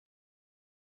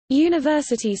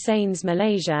University Sains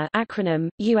Malaysia acronym,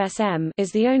 USM,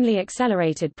 is the only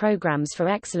accelerated programs for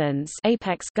excellence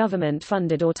Apex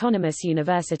government-funded autonomous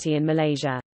university in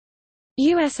Malaysia.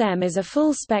 USM is a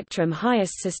full-spectrum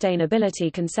highest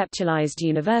sustainability conceptualized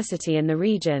university in the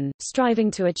region, striving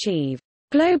to achieve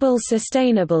global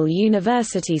sustainable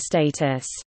university status.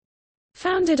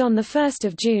 Founded on 1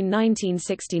 June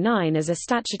 1969 as a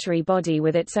statutory body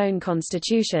with its own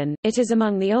constitution, it is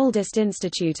among the oldest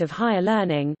institute of higher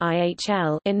learning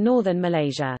 (IHL) in northern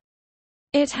Malaysia.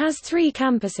 It has 3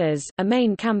 campuses, a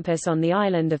main campus on the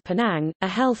island of Penang, a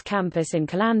health campus in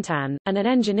Kelantan, and an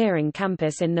engineering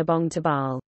campus in Nabong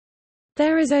Tebal.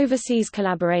 There is overseas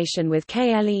collaboration with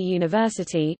KLE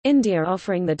University, India,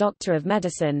 offering the Doctor of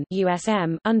Medicine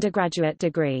 (USM) undergraduate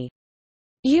degree.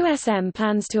 USM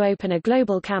plans to open a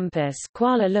global campus,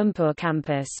 Kuala Lumpur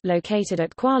campus, located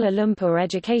at Kuala Lumpur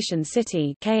Education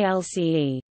City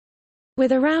 (KLCE).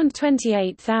 With around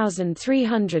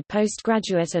 28,300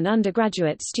 postgraduate and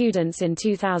undergraduate students in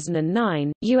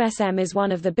 2009, USM is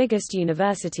one of the biggest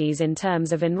universities in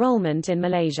terms of enrollment in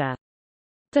Malaysia.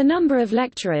 The number of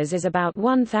lecturers is about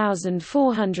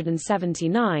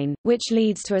 1,479, which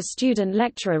leads to a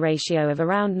student-lecturer ratio of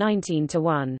around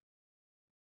 19:1.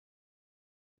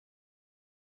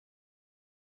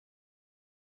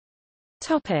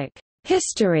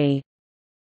 History.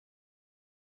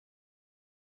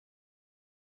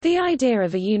 The idea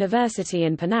of a university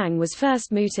in Penang was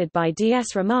first mooted by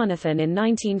D.S. Ramanathan in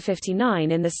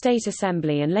 1959 in the State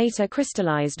Assembly and later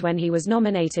crystallized when he was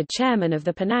nominated chairman of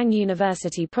the Penang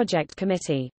University Project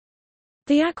Committee.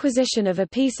 The acquisition of a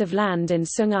piece of land in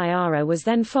Sungai Ara was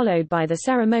then followed by the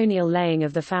ceremonial laying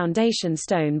of the foundation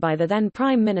stone by the then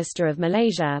Prime Minister of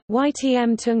Malaysia,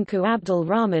 Ytm Tunku Abdul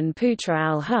Rahman Putra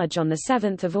al-Hujj on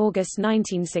 7 August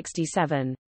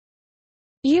 1967.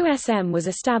 USM was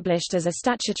established as a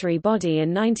statutory body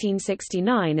in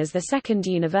 1969 as the second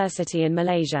university in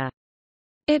Malaysia.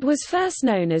 It was first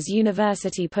known as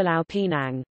University Pulau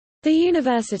Pinang. The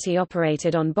university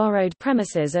operated on borrowed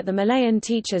premises at the Malayan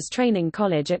Teachers Training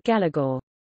College at Gelagor.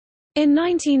 In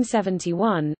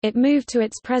 1971, it moved to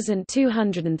its present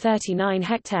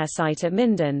 239-hectare site at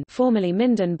Minden, formerly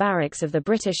Minden Barracks of the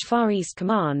British Far East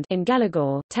Command, in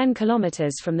Gelagor, 10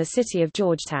 kilometers from the city of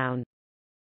Georgetown.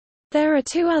 There are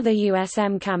 2 other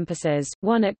USM campuses,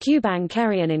 one at Kubang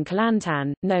Kerian in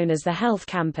Kelantan, known as the Health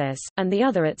Campus, and the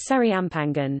other at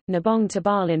Seriampangan, Nabong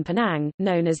Tebal in Penang,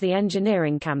 known as the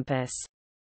Engineering Campus.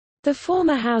 The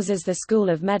former houses the School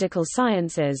of Medical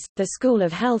Sciences, the School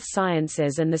of Health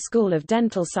Sciences and the School of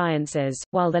Dental Sciences,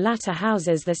 while the latter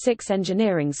houses the 6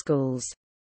 engineering schools.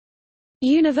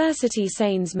 University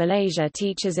Sains Malaysia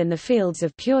teaches in the fields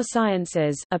of pure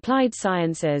sciences, applied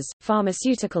sciences,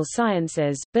 pharmaceutical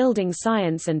sciences, building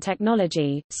science and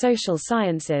technology, social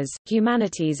sciences,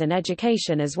 humanities and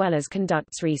education, as well as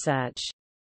conducts research.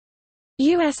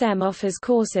 USM offers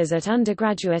courses at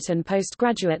undergraduate and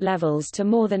postgraduate levels to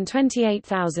more than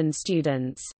 28,000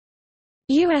 students.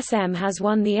 USM has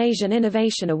won the Asian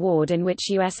Innovation Award, in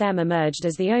which USM emerged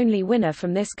as the only winner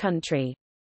from this country.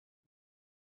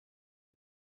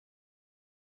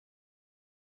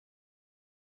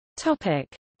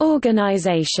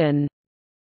 Organization.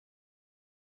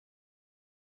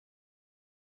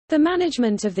 The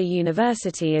management of the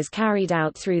university is carried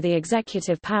out through the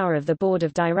executive power of the Board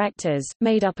of Directors,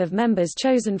 made up of members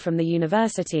chosen from the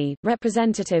university,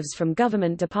 representatives from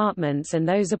government departments and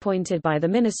those appointed by the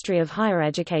Ministry of Higher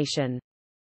Education.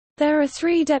 There are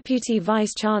 3 deputy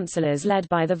vice-chancellors led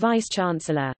by the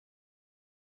vice-chancellor.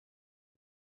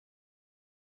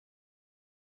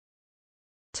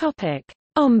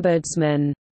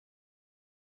 Ombudsman.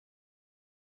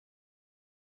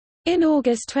 In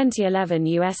August 2011,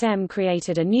 USM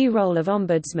created a new role of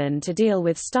Ombudsman to deal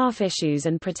with staff issues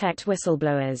and protect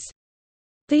whistleblowers.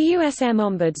 The USM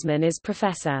Ombudsman is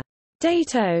Professor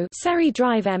Dato Seri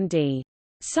Drive MD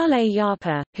Sulay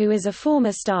Yapa, who is a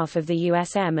former staff of the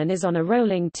USM and is on a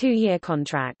rolling 2-year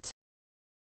contract.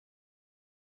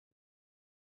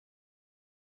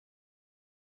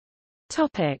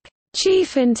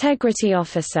 Chief Integrity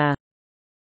Officer.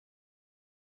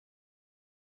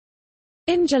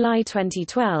 In July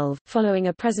 2012, following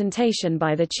a presentation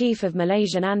by the Chief of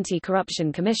Malaysian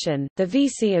Anti-Corruption Commission, the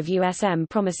VC of USM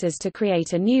promises to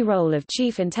create a new role of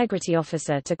Chief Integrity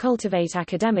Officer to cultivate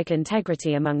academic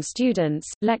integrity among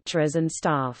students, lecturers and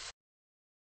staff.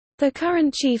 The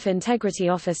current Chief Integrity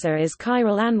Officer is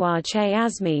Khairul Anwar Che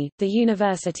Azmi, the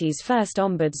university's first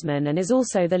ombudsman, and is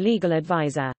also the legal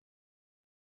advisor.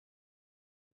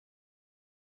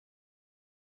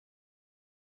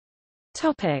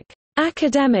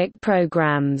 Academic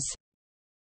programs.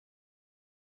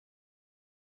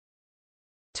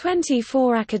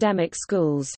 24 academic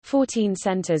schools, 14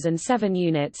 centers and 7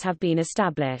 units have been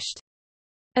established.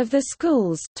 Of the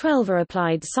schools, 12 are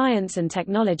applied science and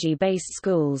technology-based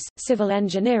schools: civil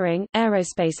engineering,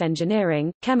 aerospace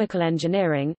engineering, chemical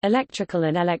engineering, electrical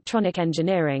and electronic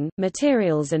engineering,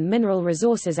 materials and mineral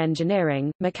resources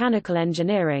engineering, mechanical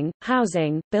engineering,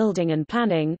 housing, building and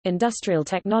planning, industrial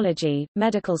technology,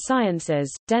 medical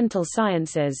sciences, dental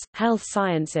sciences, health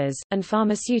sciences, and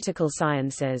pharmaceutical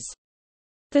sciences.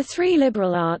 The 3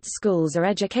 liberal arts schools are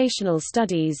educational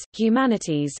studies,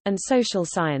 humanities, and social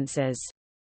sciences.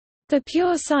 The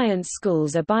pure science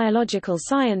schools are biological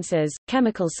sciences,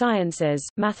 chemical sciences,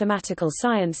 mathematical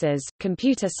sciences,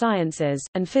 computer sciences,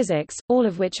 and physics, all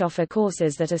of which offer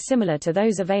courses that are similar to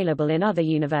those available in other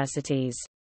universities.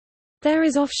 There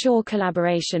is offshore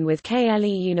collaboration with KLE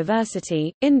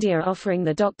University, India, offering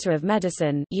the Doctor of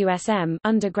Medicine (USM)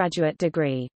 undergraduate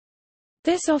degree.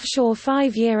 This offshore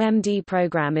 5-year MD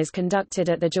program is conducted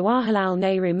at the Jawaharlal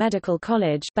Nehru Medical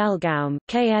College, Belgaum,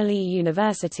 KLE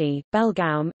University,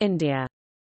 Belgaum, India.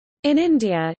 In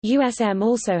India, USM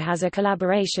also has a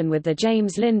collaboration with the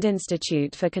James Lind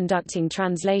Institute for conducting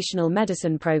translational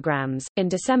medicine programs. In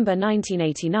December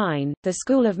 1989, the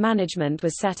School of Management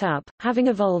was set up, having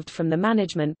evolved from the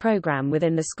management program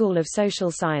within the School of Social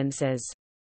Sciences.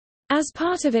 As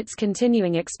part of its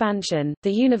continuing expansion,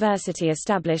 the university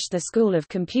established the School of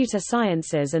Computer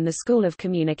Sciences and the School of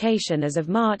Communication as of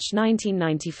March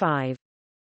 1995.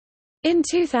 In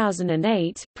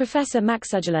 2008, Professor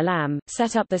Maksujal Alam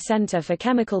set up the Center for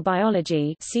Chemical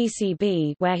Biology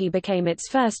 (CCB), where he became its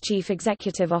first chief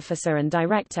executive officer and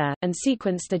director, and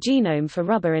sequenced the genome for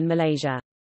rubber in Malaysia.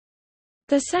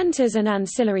 The centers and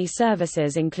ancillary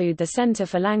services include the Center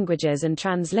for Languages and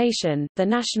Translation, the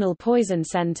National Poison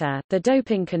Center, the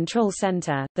Doping Control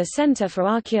Center, the Center for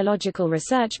Archaeological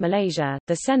Research Malaysia,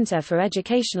 the Center for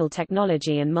Educational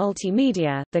Technology and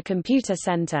Multimedia, the Computer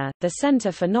Center, the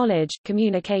Center for Knowledge,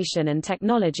 Communication and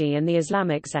Technology, and the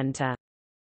Islamic Center.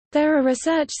 There are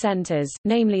research centers,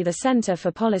 namely the Center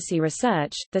for Policy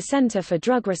Research, the Center for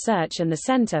Drug Research and the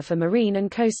Center for Marine and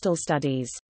Coastal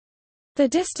Studies. The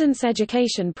distance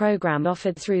education program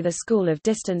offered through the School of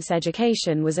Distance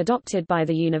Education was adopted by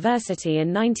the university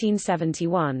in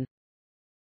 1971.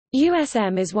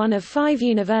 USM is one of 5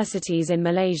 universities in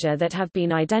Malaysia that have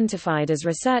been identified as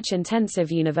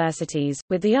research-intensive universities,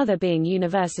 with the other being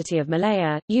University of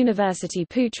Malaya, University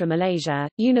Putra Malaysia,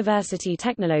 University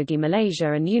Teknologi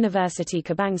Malaysia and University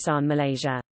Kebangsaan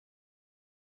Malaysia.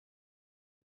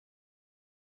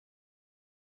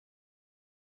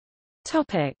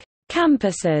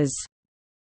 Campuses.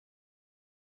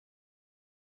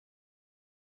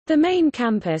 The main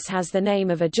campus has the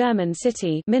name of a German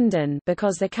city, Minden,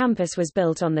 because the campus was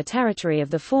built on the territory of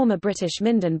the former British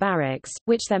Minden Barracks,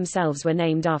 which themselves were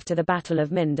named after the Battle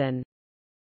of Minden.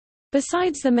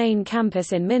 Besides the main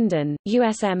campus in Minden,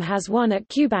 USM has one at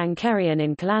Kubang Kerian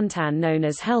in Kelantan known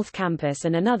as Health Campus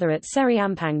and another at Seri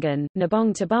Ampangan,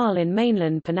 Nabong Tebal in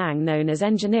mainland Penang known as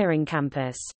Engineering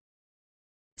Campus.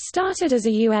 Started as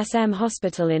a USM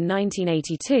hospital in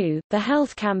 1982, the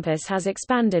health campus has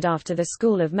expanded after the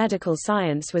School of Medical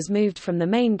Science was moved from the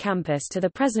main campus to the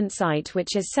present site,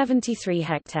 which is 73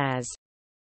 hectares.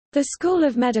 The School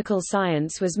of Medical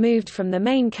Science was moved from the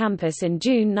main campus in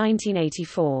June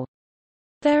 1984.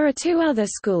 There are 2 other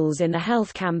schools in the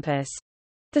health campus: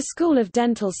 the School of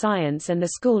Dental Science and the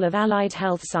School of Allied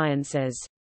Health Sciences.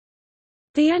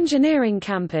 The engineering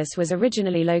campus was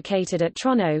originally located at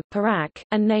Trono, Perak,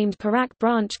 and named Perak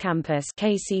Branch Campus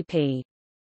 (KCP).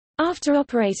 After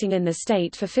operating in the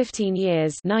state for 15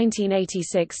 years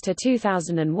 (1986 to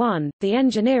 2001), the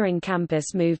engineering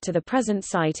campus moved to the present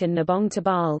site in Nabong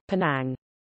Tebal, Penang.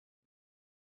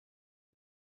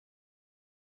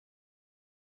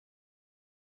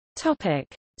 Topic: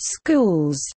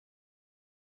 Schools.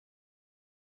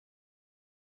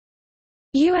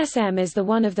 USM is the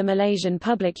one of the Malaysian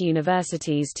public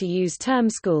universities to use term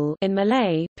school in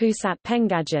Malay, Pusat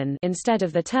Pengajian, instead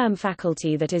of the term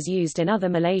faculty that is used in other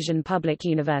Malaysian public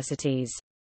universities.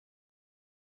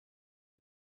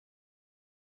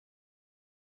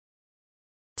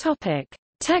 Topic: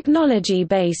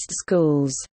 Technology-based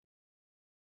schools.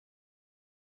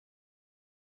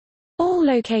 All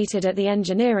located at the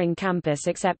engineering campus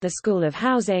except the School of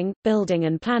Housing, Building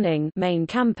and Planning main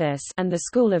campus and the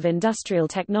School of Industrial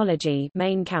Technology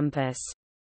main campus.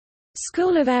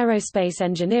 School of Aerospace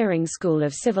Engineering, School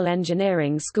of Civil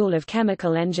Engineering, School of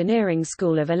Chemical Engineering,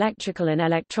 School of Electrical and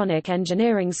Electronic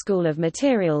Engineering, School of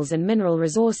Materials and Mineral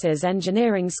Resources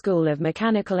Engineering, School of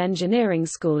Mechanical Engineering,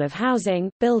 School of Housing,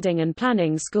 Building and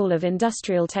Planning, School of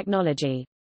Industrial Technology.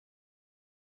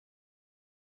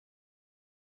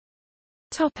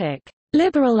 Topic: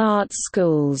 Liberal arts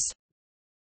schools.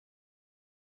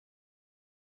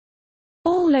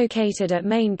 All located at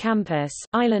main campus,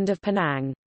 Island of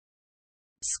Penang.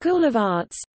 School of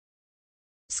Arts,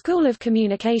 School of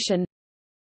Communication,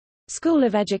 School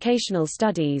of Educational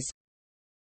Studies,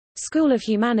 School of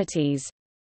Humanities,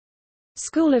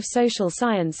 School of Social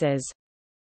Sciences,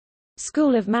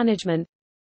 School of Management,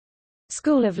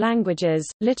 School of Languages,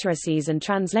 Literacies and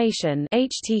Translation,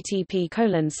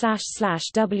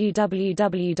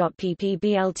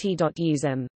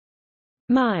 http://www.ppblt.usm.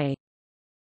 My.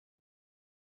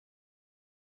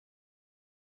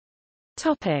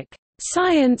 Topic: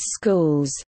 Science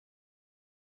schools.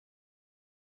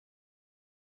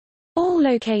 All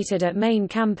located at main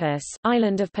campus,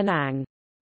 Island of Penang.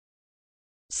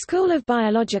 School of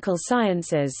Biological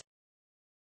Sciences,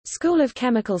 School of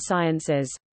Chemical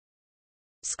Sciences,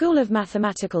 School of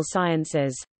Mathematical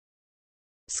Sciences,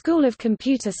 School of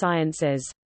Computer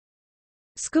Sciences,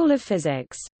 School of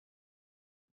Physics.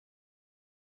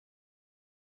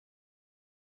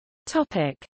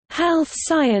 Topic: Health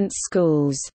science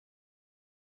schools.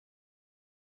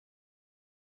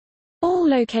 All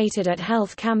located at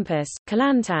Health Campus,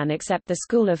 Kelantan except the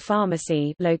School of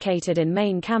Pharmacy located in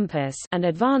main campus and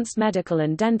Advanced Medical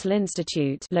and Dental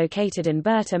Institute located in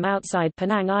Bertam outside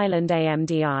Penang Island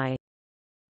AMDI.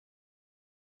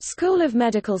 School of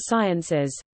Medical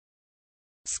Sciences,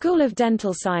 School of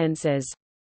Dental Sciences,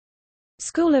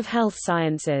 School of Health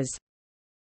Sciences,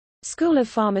 School of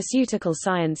Pharmaceutical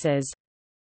Sciences,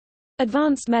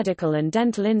 Advanced Medical and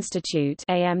Dental Institute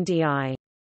AMDI.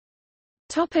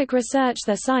 Topic: research.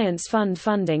 The Science Fund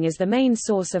funding is the main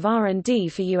source of R&D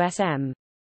for USM.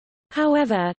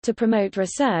 However, to promote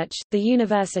research, the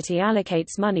university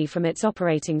allocates money from its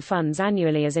operating funds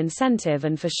annually as incentive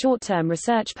and for short-term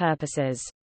research purposes.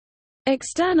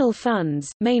 External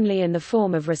funds, mainly in the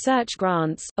form of research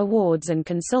grants, awards and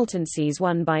consultancies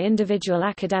won by individual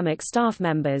academic staff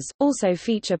members, also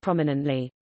feature prominently.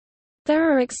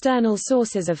 There are external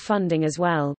sources of funding as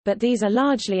well, but these are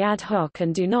largely ad hoc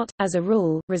and do not, as a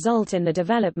rule, result in the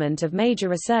development of major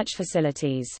research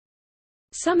facilities.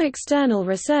 Some external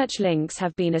research links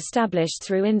have been established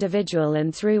through individual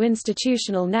and through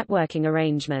institutional networking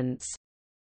arrangements.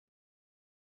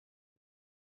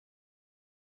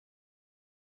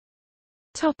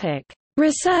 Topic: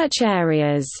 Research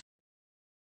areas.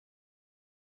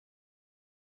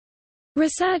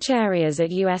 Research areas at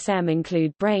USM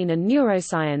include brain and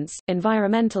neuroscience,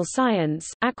 environmental science,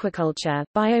 aquaculture,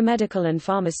 biomedical and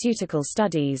pharmaceutical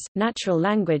studies, natural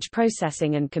language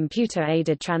processing and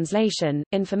computer-aided translation,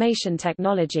 information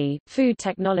technology, food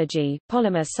technology,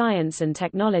 polymer science and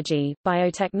technology,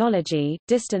 biotechnology,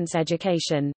 distance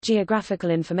education, geographical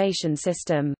information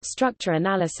system, structure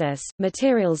analysis,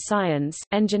 materials science,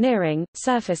 engineering,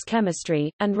 surface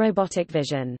chemistry, and robotic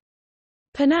vision.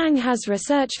 Penang has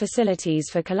research facilities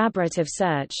for collaborative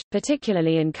search,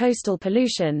 particularly in coastal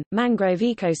pollution, mangrove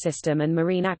ecosystem and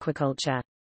marine aquaculture.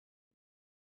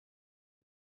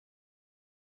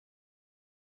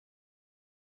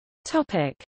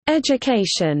 Topic: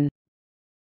 Education.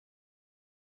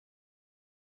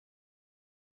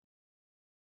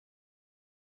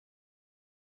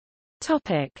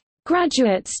 Topic: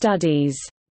 Graduate studies.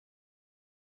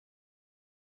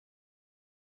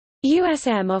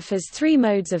 USM offers three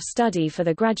modes of study for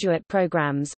the graduate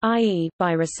programs, i.e.,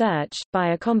 by research, by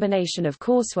a combination of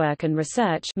coursework and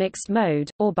research mixed mode,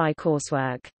 or by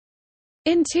coursework.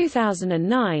 In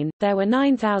 2009, there were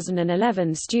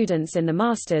 9,011 students in the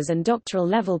master's and doctoral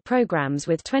level programs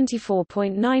with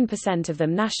 24.9% of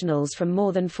them nationals from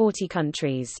more than 40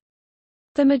 countries.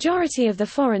 The majority of the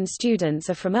foreign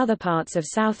students are from other parts of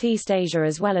Southeast Asia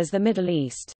as well as the Middle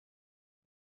East.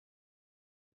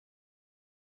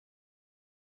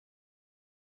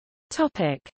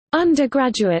 Topic: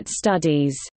 Undergraduate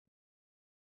studies.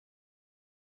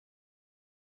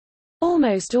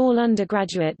 Almost all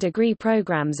undergraduate degree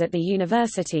programs at the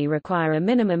university require a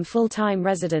minimum full-time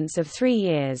residence of 3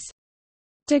 years.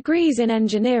 Degrees in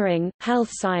engineering, health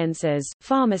sciences,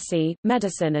 pharmacy,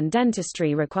 medicine and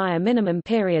dentistry require minimum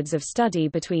periods of study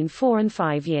between 4 and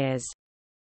 5 years.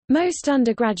 Most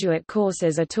undergraduate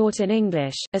courses are taught in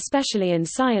English, especially in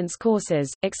science courses,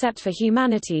 except for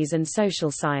humanities and social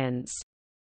science.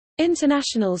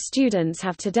 International students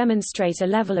have to demonstrate a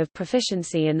level of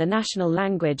proficiency in the national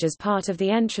language as part of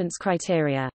the entrance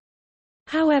criteria.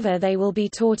 However, they will be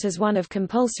taught as one of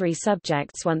compulsory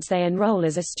subjects once they enroll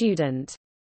as a student.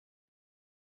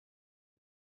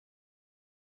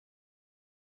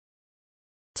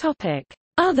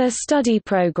 Other study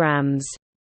programs.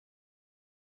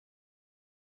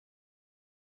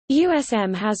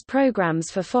 USM has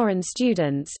programs for foreign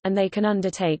students, and they can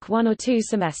undertake 1 or 2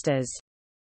 semesters.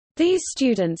 These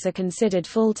students are considered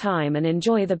full-time and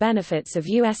enjoy the benefits of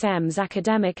USM's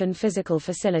academic and physical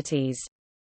facilities.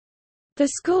 The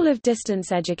School of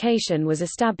Distance Education was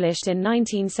established in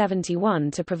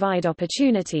 1971 to provide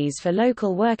opportunities for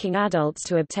local working adults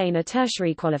to obtain a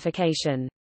tertiary qualification.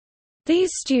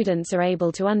 These students are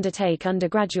able to undertake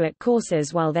undergraduate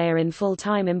courses while they are in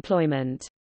full-time employment.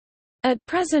 At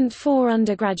present 4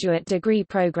 undergraduate degree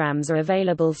programs are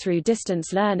available through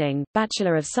distance learning: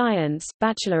 Bachelor of Science,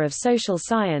 Bachelor of Social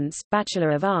Science,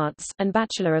 Bachelor of Arts, and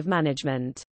Bachelor of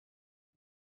Management.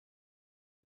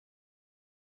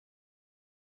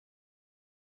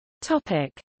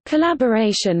 Topic: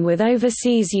 Collaboration with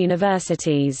overseas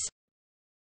universities.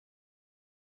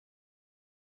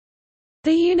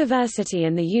 The university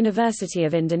and the University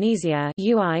of Indonesia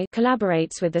 (UI)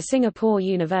 collaborates with the Singapore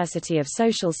University of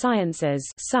Social Sciences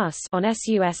 (SUS) on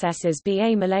SUSS's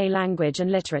BA Malay Language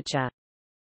and Literature.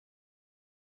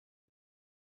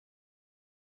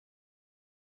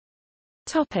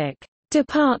 Topic: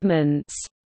 Departments.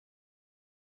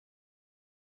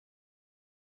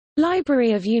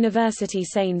 Library of University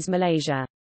Sains Malaysia.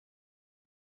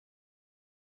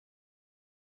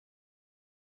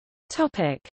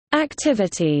 Topic: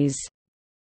 Activities.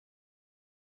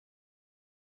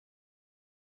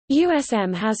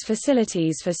 USM has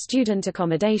facilities for student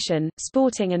accommodation,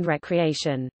 sporting and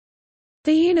recreation.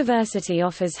 The university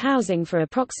offers housing for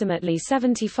approximately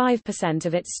 75%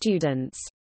 of its students.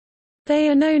 They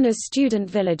are known as student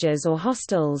villages or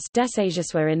hostels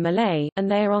in Malay, and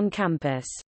they are on campus.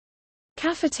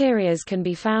 Cafeterias can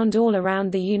be found all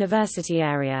around the university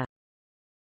area.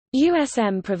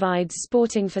 USM provides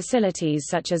sporting facilities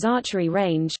such as archery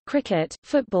range, cricket,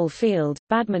 football field,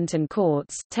 badminton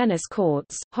courts, tennis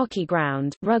courts, hockey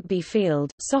ground, rugby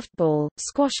field, softball,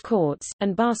 squash courts,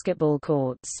 and basketball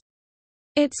courts.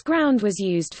 Its ground was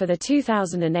used for the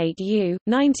 2008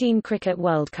 U-19 Cricket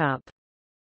World Cup.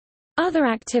 Other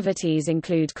activities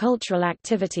include cultural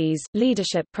activities,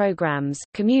 leadership programs,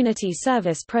 community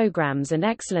service programs and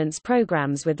excellence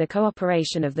programs with the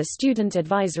cooperation of the Student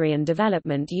Advisory and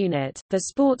Development Unit, the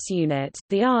Sports Unit,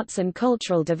 the Arts and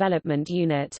Cultural Development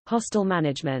Unit, Hostel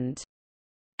Management.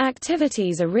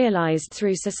 Activities are realized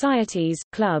through societies,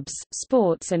 clubs,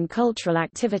 sports and cultural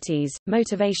activities,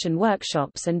 motivation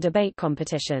workshops and debate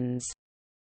competitions.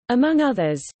 Among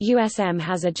others, USM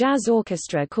has a jazz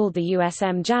orchestra called the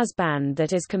USM Jazz Band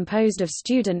that is composed of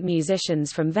student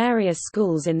musicians from various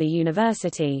schools in the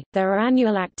university. There are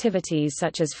annual activities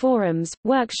such as forums,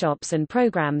 workshops and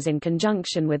programs in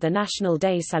conjunction with the National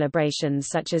Day celebrations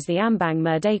such as the Ambang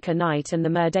Merdeka Night and the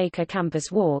Merdeka Campus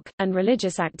Walk, and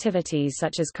religious activities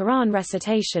such as Quran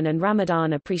recitation and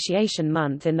Ramadan Appreciation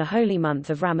Month in the holy month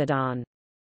of Ramadan.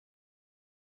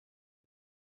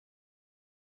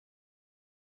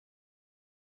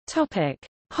 Topic: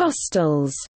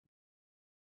 Hostels.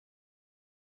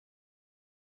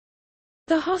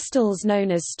 The hostels, known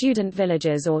as student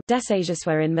villages or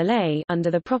Desajaswa in Malay,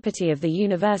 under the property of the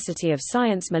University of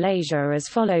Science Malaysia are as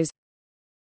follows: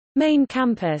 Main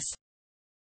campus,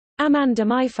 Aman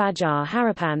Damai Fajar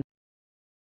Harapan,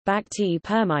 Bakti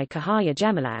Permai Cahaya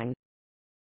Gemilang,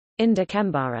 Indah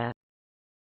Kembara,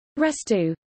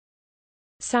 Restu,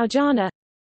 Saujana,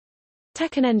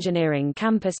 Tekan Engineering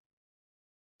Campus,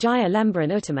 Jaya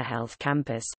Lembaran Utama Health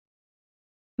Campus,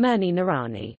 Murni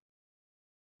Narani.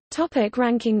 Topic: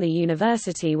 ranking. The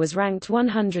university was ranked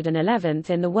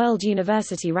 111th in the World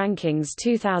University Rankings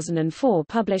 2004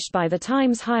 published by the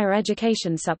Times Higher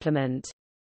Education Supplement.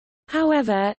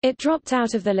 However, it dropped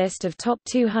out of the list of top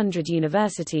 200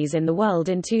 universities in the world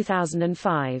in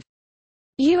 2005.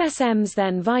 USM's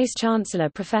then Vice-Chancellor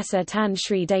Professor Tan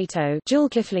Sri Dato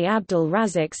Julkifli Abdul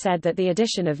Razak said that the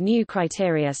addition of new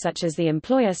criteria such as the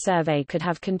employer survey could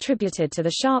have contributed to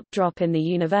the sharp drop in the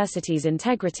university's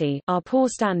integrity. Our poor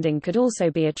standing could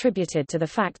also be attributed to the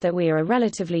fact that we are a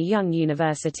relatively young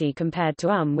university compared to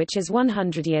which is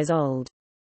 100 years old.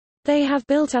 They have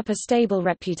built up a stable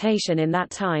reputation in that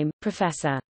time,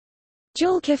 Professor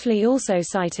Julkifli also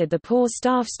cited the poor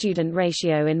staff-student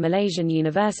ratio in Malaysian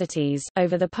universities.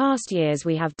 Over the past years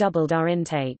we have doubled our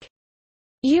intake.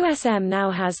 USM now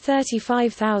has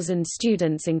 35,000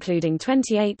 students including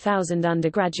 28,000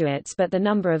 undergraduates, but the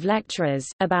number of lecturers,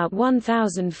 about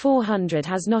 1,400,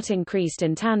 has not increased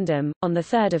in tandem. On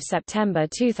 3 September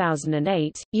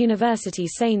 2008, University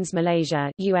Sains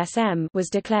Malaysia (USM)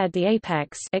 was declared the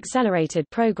Apex Accelerated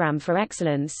Programme for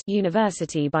Excellence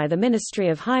University by the Ministry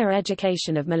of Higher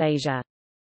Education of Malaysia.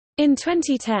 In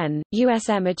 2010,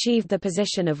 USM achieved the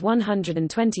position of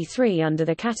 123 under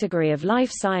the category of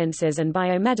Life Sciences and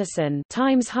Biomedicine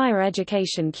Times Higher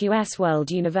Education QS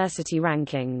World University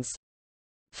Rankings.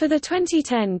 For the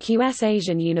 2010 QS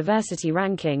Asian University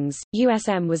Rankings,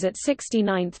 USM was at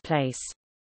 69th place.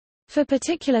 For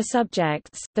particular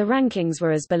subjects, the rankings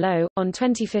were as below. On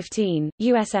 2015,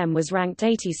 USM was ranked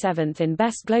 87th in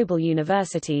Best Global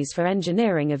Universities for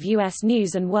Engineering of U.S.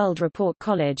 News & World Report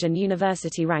College and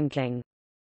University Ranking.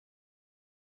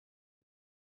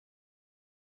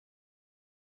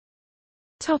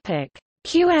 Topic: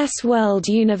 QS World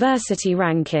University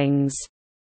Rankings.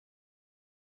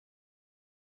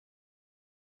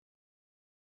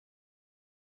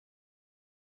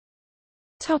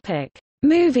 Topic: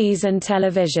 Movies and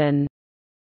television.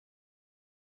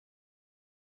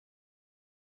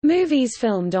 Movies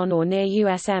filmed on or near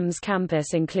USM's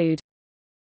campus include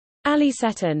Ali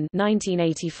Seton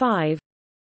 1985,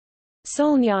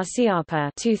 Solnya Siapa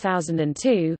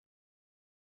 2002,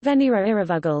 Venira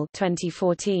Iravugal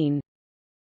 2014.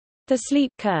 The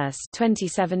Sleep Curse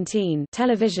 2017.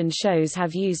 Television shows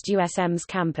have used USM's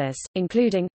campus,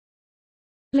 including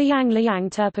Liang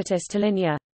Liang Terpetis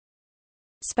Talinya,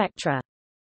 Spectra.